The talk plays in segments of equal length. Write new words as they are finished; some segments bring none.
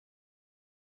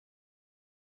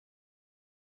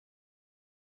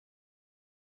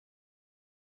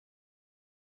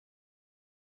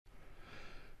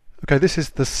Okay, this is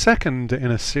the second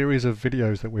in a series of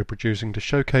videos that we're producing to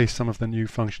showcase some of the new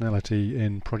functionality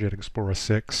in Project Explorer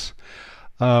 6.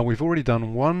 We've already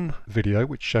done one video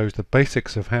which shows the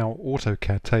basics of how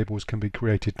AutoCAD tables can be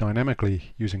created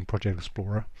dynamically using Project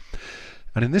Explorer.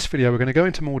 And in this video we're going to go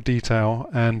into more detail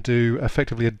and do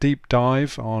effectively a deep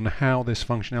dive on how this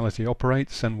functionality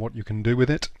operates and what you can do with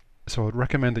it. So I would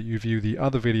recommend that you view the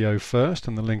other video first,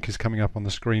 and the link is coming up on the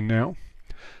screen now.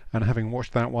 And having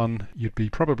watched that one, you'd be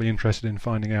probably interested in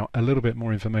finding out a little bit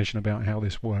more information about how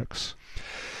this works.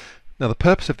 Now, the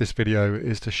purpose of this video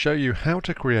is to show you how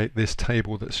to create this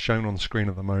table that's shown on screen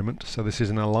at the moment. So this is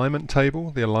an alignment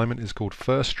table. The alignment is called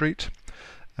First Street,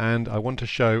 and I want to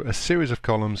show a series of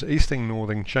columns: easting,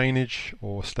 northing, chainage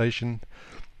or station,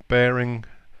 bearing,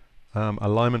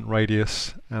 alignment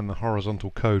radius, and the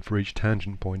horizontal code for each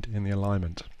tangent point in the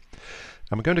alignment.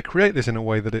 And we're going to create this in a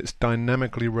way that it's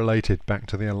dynamically related back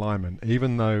to the alignment,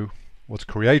 even though what's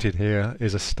created here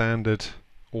is a standard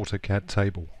AutoCAD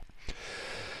table.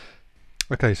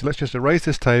 Okay, so let's just erase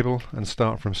this table and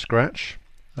start from scratch.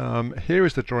 Here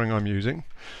is the drawing I'm using.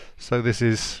 So this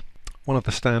is one of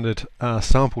the standard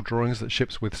sample drawings that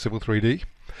ships with Civil 3D.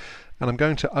 And I'm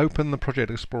going to open the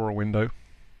Project Explorer window.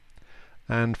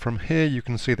 And from here you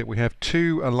can see that we have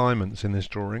two alignments in this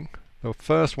drawing. The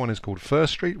first one is called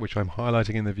First Street, which I'm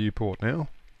highlighting in the viewport now.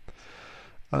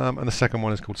 And the second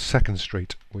one is called Second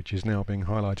Street, which is now being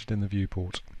highlighted in the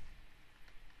viewport.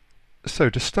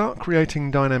 So to start creating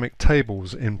dynamic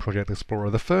tables in Project Explorer,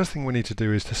 the first thing we need to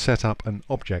do is to set up an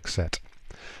object set.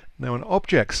 Now, an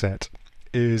object set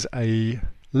is a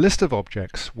list of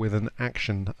objects with an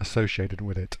action associated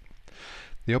with it.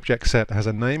 The object set has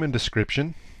a name and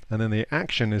description, and then the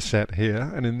action is set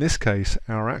here, and in this case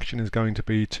our action is going to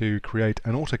be to create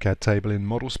an AutoCAD table in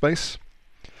model space,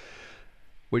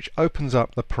 which opens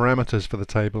up the parameters for the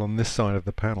table on this side of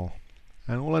the panel.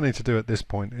 And all I need to do at this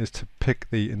point is to pick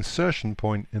the insertion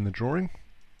point in the drawing,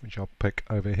 which I'll pick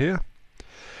over here.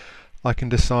 I can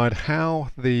decide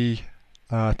how the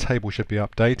table should be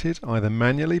updated, either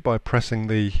manually by pressing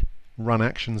the Run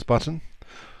Actions button,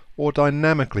 or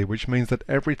dynamically, which means that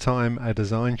every time a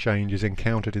design change is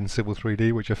encountered in Civil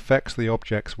 3D which affects the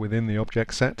objects within the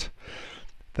object set,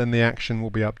 then the action will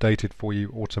be updated for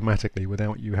you automatically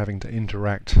without you having to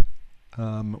interact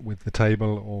with the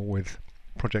table or with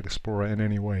Project Explorer in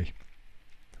any way.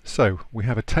 So we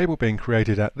have a table being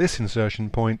created at this insertion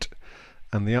point,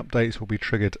 and the updates will be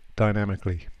triggered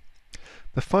dynamically.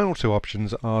 The final two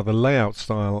options are the layout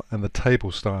style and the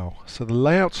table style. So the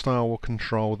layout style will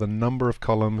control the number of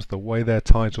columns, the way they're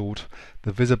titled,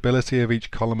 the visibility of each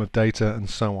column of data, and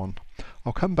so on.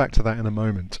 I'll come back to that in a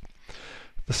moment.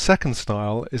 The second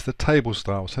style is the table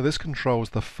style. So this controls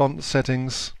the font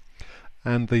settings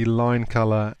and the line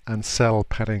color and cell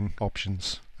padding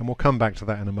options. And we'll come back to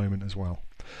that in a moment as well.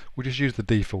 We'll just use the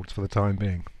defaults for the time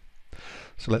being.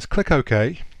 So let's click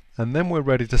OK. And then we're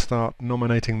ready to start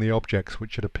nominating the objects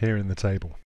which should appear in the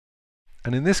table.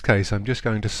 And in this case I'm just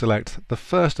going to select the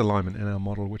first alignment in our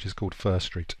model, which is called First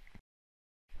Street.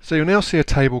 So you'll now see a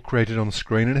table created on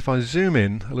screen, and if I zoom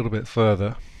in a little bit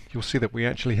further you'll see that we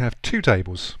actually have two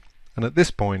tables, and at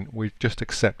this point we've just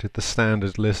accepted the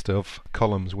standard list of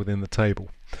columns within the table.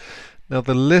 Now,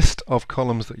 the list of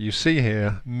columns that you see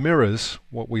here mirrors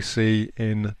what we see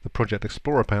in the Project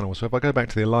Explorer panel. So if I go back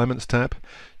to the Alignments tab,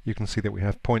 you can see that we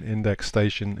have point, index,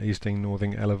 station, easting,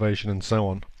 northing, elevation, and so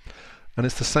on. And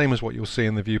it's the same as what you'll see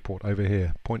in the viewport over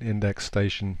here: point, index,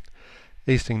 station,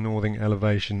 easting, northing,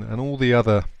 elevation, and all the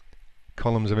other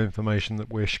columns of information that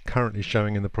we're currently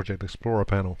showing in the Project Explorer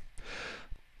panel.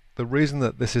 The reason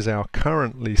that this is our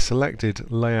currently selected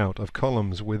layout of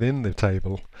columns within the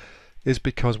table is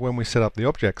because when we set up the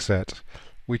object set,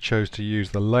 we chose to use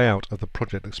the layout of the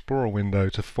Project Explorer window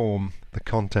to form the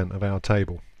content of our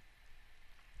table.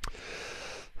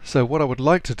 So what I would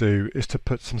like to do is to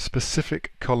put some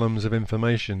specific columns of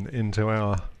information into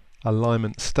our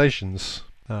alignment stations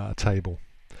table.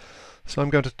 So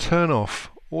I'm going to turn off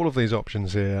all of these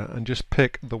options here and just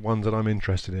pick the ones that I'm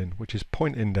interested in, which is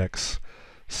point, index,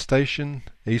 station,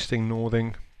 easting,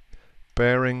 northing,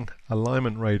 bearing,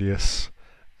 alignment radius,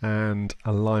 and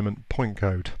alignment point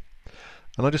code.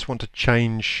 And I just want to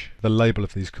change the label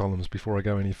of these columns before I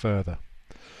go any further.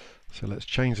 So let's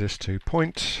change this to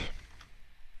point.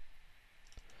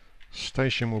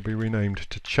 Station will be renamed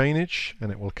to chainage,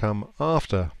 and it will come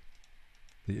after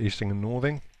the easting and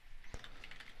northing.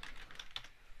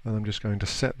 And I'm just going to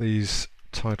set these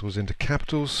titles into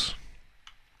capitals.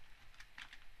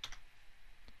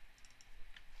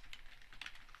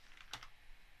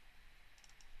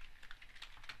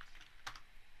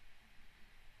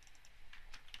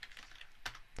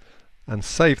 and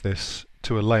save this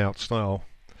to a layout style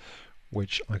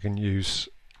which I can use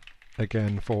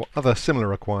again for other similar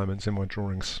requirements in my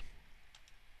drawings.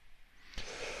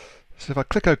 So if I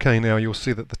click OK now, you'll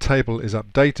see that the table is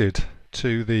updated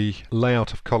to the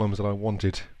layout of columns that I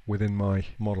wanted within my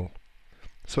model.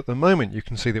 So at the moment you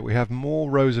can see that we have more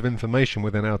rows of information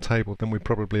within our table than we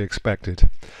probably expected.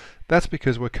 That's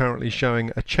because we're currently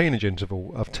showing a chainage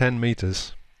interval of 10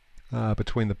 meters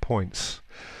between the points.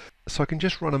 So I can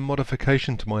just run a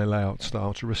modification to my layout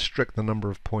style to restrict the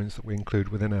number of points that we include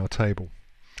within our table.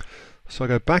 So I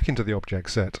go back into the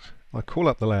object set, I call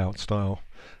up the layout style,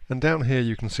 and down here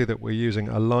you can see that we're using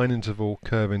a line interval,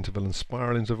 curve interval and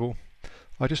spiral interval.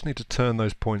 I just need to turn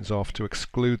those points off to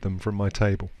exclude them from my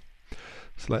table.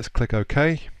 So let's click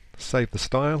OK, save the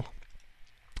style,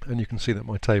 and you can see that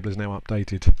my table is now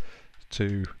updated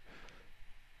to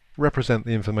represent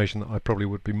the information that I probably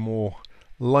would be more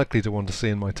likely to want to see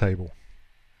in my table.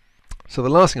 So the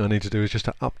last thing I need to do is just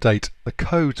to update the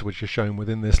codes which are shown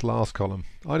within this last column.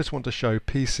 I just want to show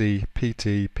PC,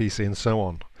 PT, PC and so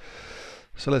on.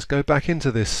 So let's go back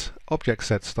into this object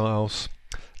set styles,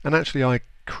 and actually I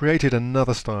created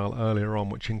another style earlier on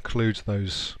which includes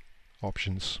those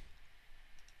options.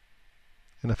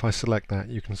 And if I select that,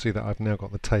 you can see that I've now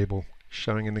got the table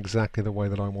showing in exactly the way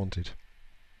that I wanted.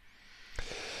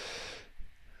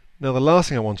 Now the last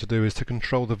thing I want to do is to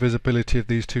control the visibility of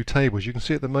these two tables. You can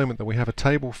see at the moment that we have a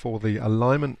table for the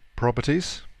alignment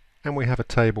properties and we have a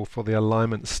table for the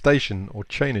alignment station or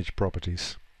chainage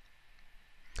properties.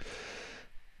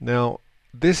 Now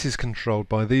this is controlled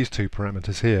by these two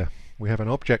parameters here. We have an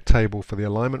object table for the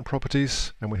alignment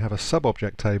properties and we have a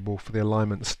sub-object table for the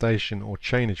alignment station or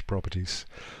chainage properties.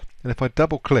 And if I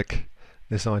double click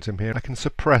this item here, I can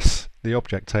suppress the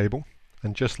object table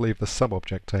and just leave the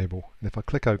sub-object table. And if I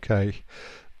click OK,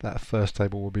 that first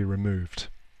table will be removed.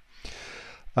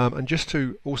 And just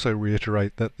to also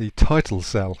reiterate that the title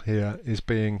cell here is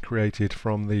being created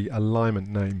from the alignment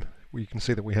name. You can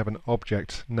see that we have an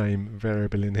object name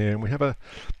variable in here, and we have a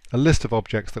list of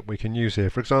objects that we can use here.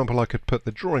 For example, I could put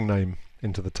the drawing name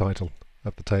into the title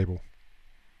of the table.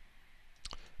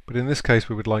 But in this case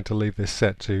we would like to leave this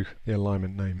set to the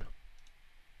alignment name.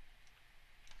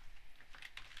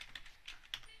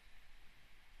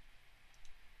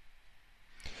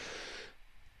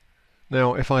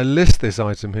 Now if I list this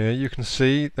item here, you can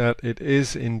see that it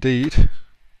is indeed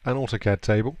an AutoCAD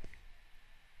table.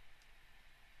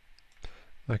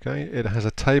 Okay, it has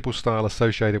a table style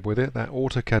associated with it. That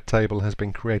AutoCAD table has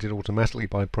been created automatically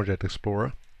by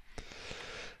ProjectExplorer.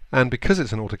 And because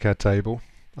it's an AutoCAD table,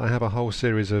 I have a whole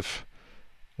series of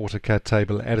AutoCAD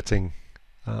table editing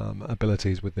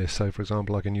abilities with this. So for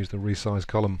example, I can use the resize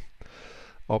column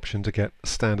option to get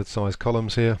standard size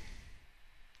columns here.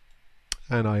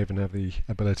 And I even have the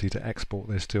ability to export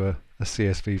this to a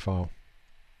CSV file.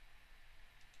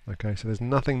 Okay, so there's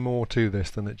nothing more to this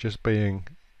than it just being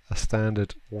a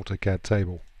standard AutoCAD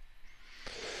table.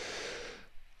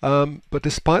 But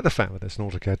despite the fact that it's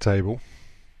an AutoCAD table,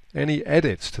 any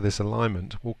edits to this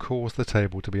alignment will cause the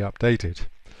table to be updated.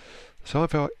 So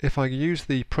if I use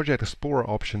the Project Explorer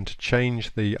option to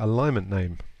change the alignment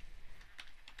name,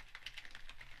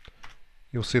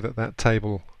 you'll see that that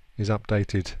table is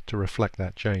updated to reflect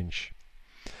that change.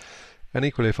 And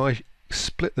equally, if I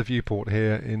split the viewport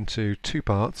here into two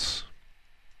parts,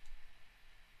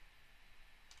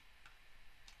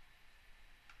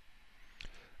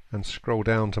 and scroll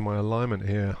down to my alignment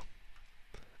here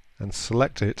and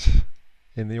select it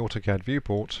in the AutoCAD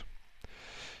viewport,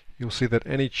 you'll see that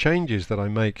any changes that I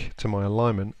make to my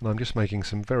alignment, and I'm just making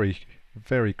some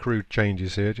very crude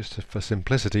changes here just for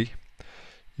simplicity,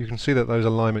 you can see that those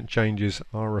alignment changes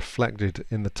are reflected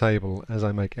in the table as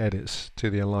I make edits to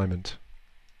the alignment.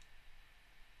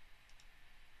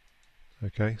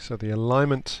 Okay, so the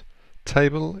alignment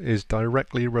table is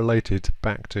directly related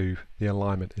back to the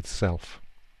alignment itself.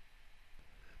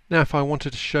 Now if I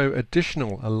wanted to show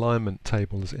additional alignment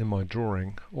tables in my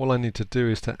drawing, all I need to do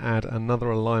is to add another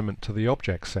alignment to the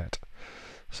object set.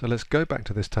 So let's go back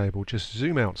to this table, just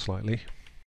zoom out slightly,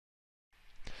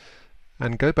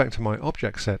 and go back to my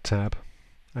Object Set tab,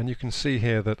 and you can see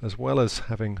here that as well as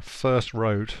having first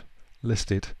road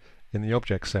listed in the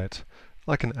object set,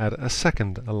 I can add a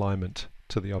second alignment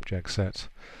to the object set,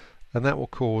 and that will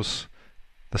cause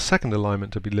the second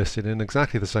alignment to be listed in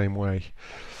exactly the same way.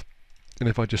 And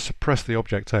if I just suppress the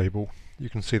object table, you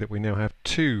can see that we now have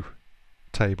two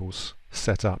tables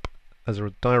set up as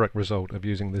a direct result of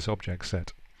using this object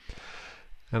set.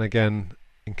 And again,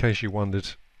 in case you wondered,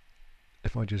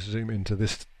 if I just zoom into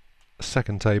this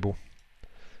second table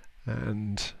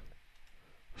and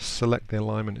select the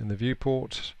alignment in the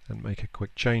viewport and make a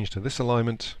quick change to this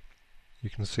alignment, you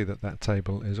can see that that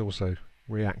table is also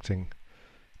reacting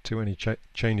to any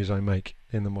changes I make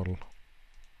in the model.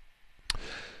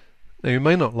 Now you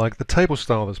may not like the table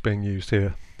style that's being used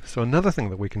here, so another thing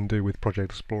that we can do with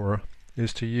Project Explorer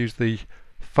is to use the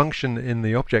function in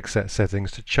the object set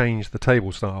settings to change the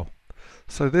table style.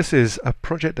 So this is a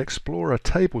Project Explorer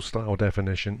table style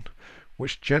definition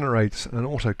which generates an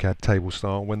AutoCAD table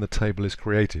style when the table is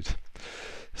created.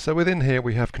 So within here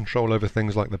we have control over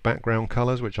things like the background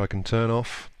colors, which I can turn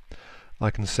off.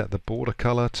 I can set the border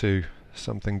color to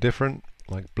something different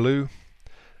like blue.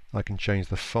 I can change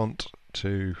the font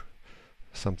to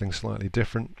something slightly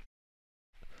different,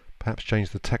 perhaps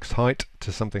change the text height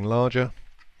to something larger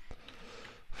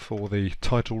for the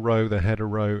title row, the header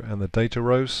row and the data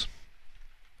rows,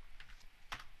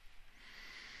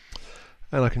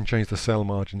 and I can change the cell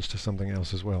margins to something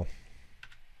else as well.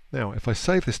 Now if I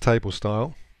save this table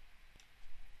style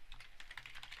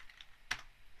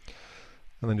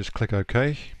and then just click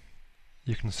OK,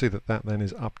 you can see that that then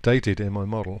is updated in my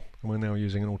model, and we're now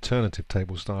using an alternative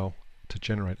table style to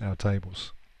generate our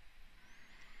tables.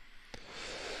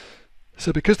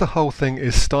 So because the whole thing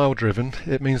is style driven,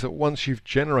 it means that once you've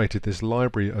generated this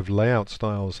library of layout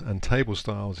styles and table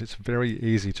styles, it's very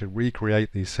easy to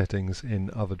recreate these settings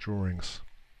in other drawings.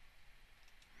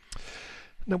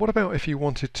 Now what about if you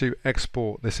wanted to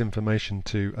export this information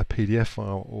to a PDF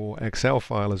file or Excel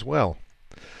file as well?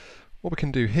 What we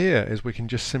can do here is we can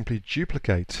just simply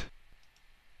duplicate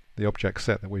the object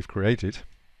set that we've created.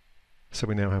 So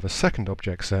we now have a second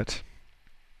object set,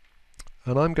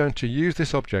 and I'm going to use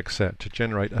this object set to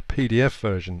generate a PDF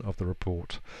version of the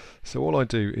report. So all I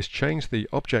do is change the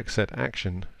object set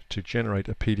action to generate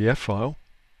a PDF file,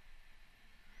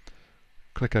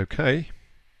 click OK,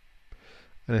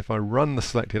 and if I run the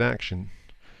selected action,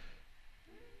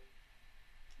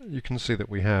 you can see that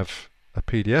we have a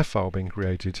PDF file being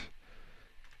created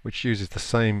which uses the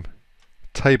same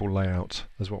table layout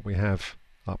as what we have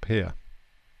up here.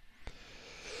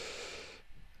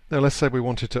 Now let's say we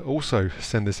wanted to also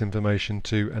send this information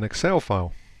to an Excel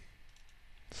file.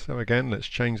 So again, let's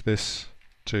change this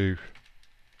to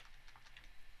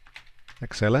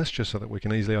XLS just so that we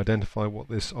can easily identify what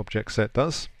this object set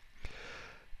does.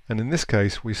 And in this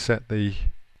case we set the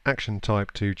action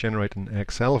type to generate an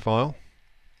Excel file.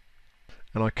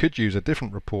 And I could use a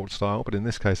different report style, but in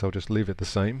this case I'll just leave it the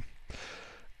same.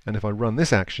 And if I run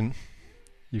this action,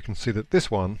 you can see that this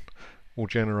one will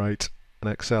generate an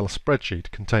Excel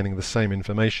spreadsheet containing the same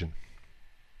information.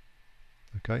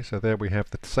 Okay, so there we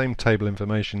have the same table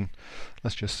information.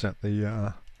 Let's just set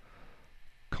the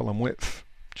column width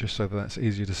just so that that's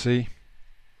easier to see.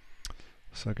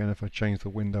 So again, if I change the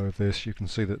window of this, you can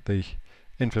see that the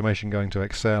information going to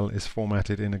Excel is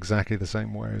formatted in exactly the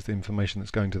same way as the information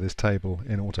that's going to this table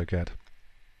in AutoCAD.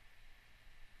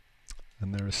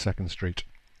 And there is Second Street.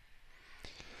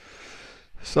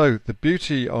 So the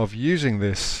beauty of using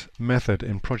this method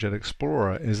in Project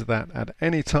Explorer is that at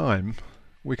any time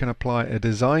we can apply a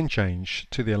design change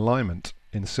to the alignment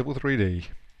in Civil 3D,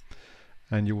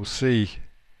 and you will see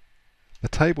the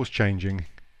tables changing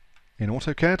in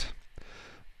AutoCAD,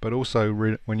 but also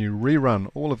when you rerun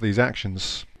all of these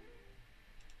actions,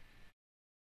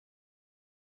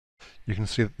 you can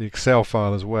see that the Excel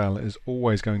file as well is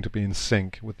always going to be in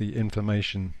sync with the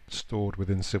information stored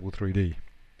within Civil 3D.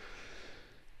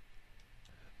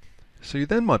 So you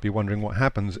then might be wondering what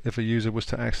happens if a user was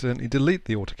to accidentally delete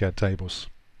the AutoCAD tables.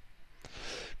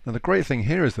 Now the great thing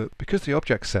here is that because the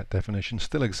object set definition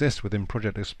still exists within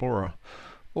Project Explorer,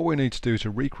 all we need to do to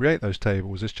recreate those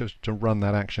tables is just to run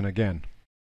that action again.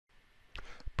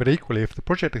 But equally, if the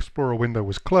Project Explorer window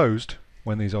was closed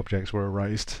when these objects were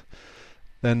erased,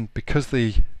 then because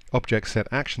the object set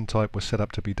action type was set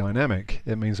up to be dynamic,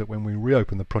 it means that when we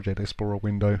reopen the Project Explorer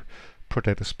window,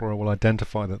 Project Explorer will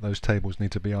identify that those tables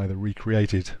need to be either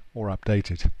recreated or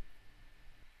updated.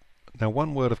 Now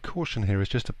one word of caution here is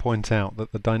just to point out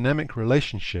that the dynamic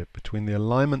relationship between the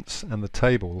alignments and the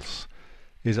tables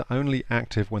is only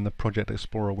active when the Project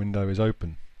Explorer window is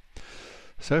open.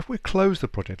 So if we close the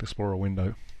Project Explorer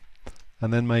window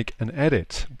and then make an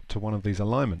edit to one of these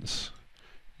alignments,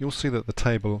 you'll see that the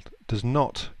table does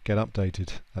not get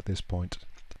updated at this point.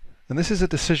 And this is a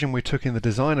decision we took in the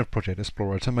design of Project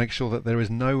Explorer to make sure that there is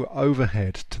no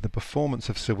overhead to the performance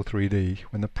of Civil 3D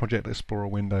when the Project Explorer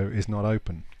window is not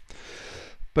open.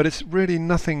 But it's really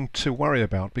nothing to worry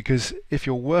about, because if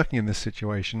you're working in this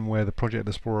situation where the Project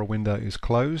Explorer window is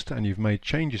closed and you've made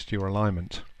changes to your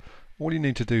alignment, all you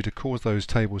need to do to cause those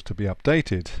tables to be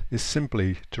updated is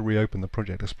simply to reopen the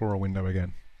Project Explorer window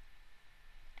again.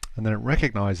 and then it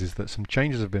recognizes that some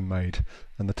changes have been made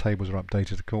and the tables are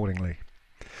updated accordingly.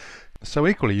 So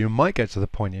equally, you might get to the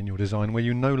point in your design where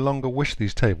you no longer wish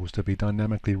these tables to be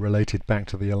dynamically related back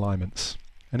to the alignments.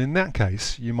 And in that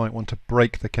case, you might want to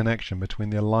break the connection between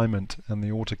the alignment and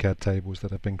the AutoCAD tables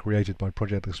that have been created by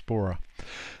ProjectExplorer.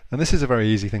 And this is a very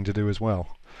easy thing to do as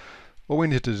well. All we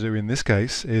need to do in this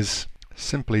case is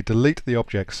simply delete the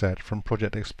object set from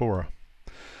ProjectExplorer.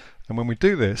 And when we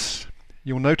do this,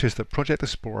 you'll notice that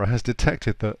ProjectExplorer has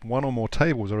detected that one or more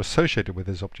tables are associated with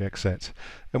this object set,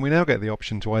 and we now get the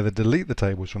option to either delete the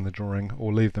tables from the drawing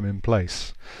or leave them in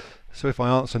place. So if I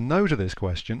answer no to this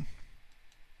question,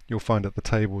 you'll find that the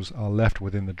tables are left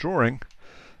within the drawing,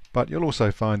 but you'll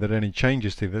also find that any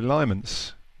changes to the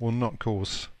alignments will not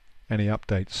cause any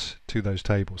updates to those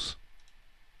tables.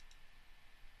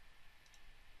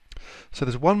 So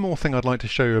there's one more thing I'd like to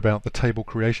show you about the table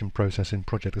creation process in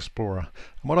ProjectExplorer.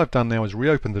 And what I've done now is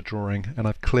reopen the drawing and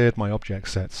I've cleared my object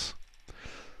sets.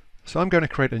 So I'm going to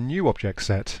create a new object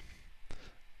set.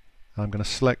 I'm going to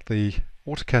select the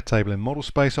AutoCAD table in model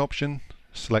space option,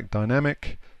 select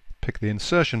dynamic, pick the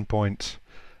insertion point,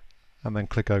 and then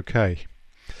click OK.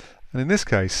 And in this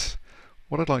case,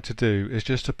 what I'd like to do is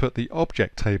just to put the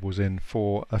object tables in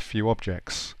for a few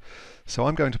objects. So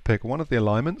I'm going to pick one of the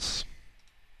alignments,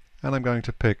 and I'm going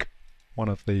to pick one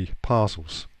of the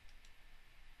parcels.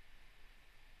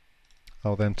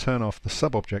 I'll then turn off the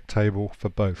sub-object table for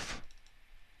both.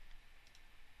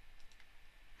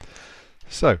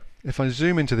 So, if I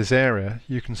zoom into this area,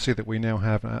 you can see that we now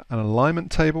have an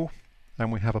alignment table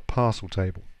and we have a parcel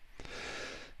table.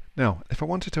 Now, if I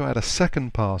wanted to add a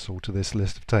second parcel to this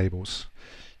list of tables,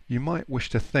 you might wish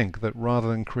to think that rather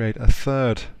than create a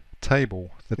third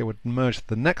table, that it would merge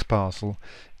the next parcel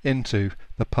into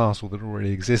the parcel that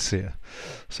already exists here.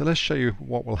 So let's show you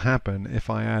what will happen if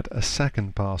I add a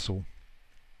second parcel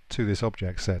to this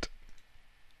object set.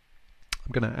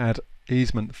 I'm going to add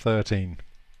easement 13.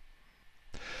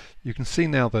 You can see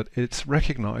now that it's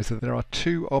recognized that there are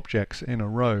two objects in a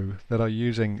row that are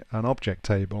using an object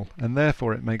table, and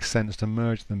therefore it makes sense to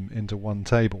merge them into one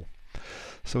table.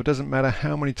 So it doesn't matter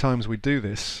how many times we do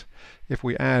this, if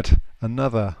we add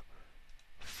another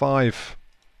 5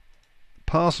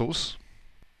 parcels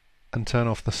and turn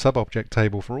off the sub-object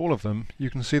table for all of them, you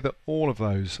can see that all of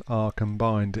those are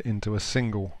combined into a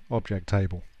single object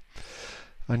table.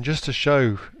 And just to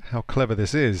show how clever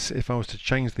this is, if I was to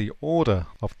change the order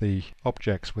of the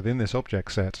objects within this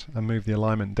object set and move the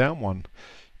alignment down one,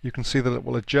 you can see that it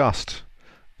will adjust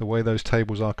the way those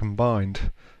tables are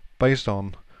combined based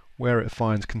on where it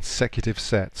finds consecutive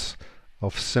sets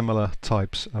of similar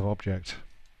types of object.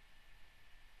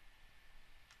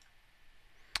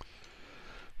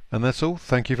 And that's all.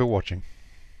 Thank you for watching.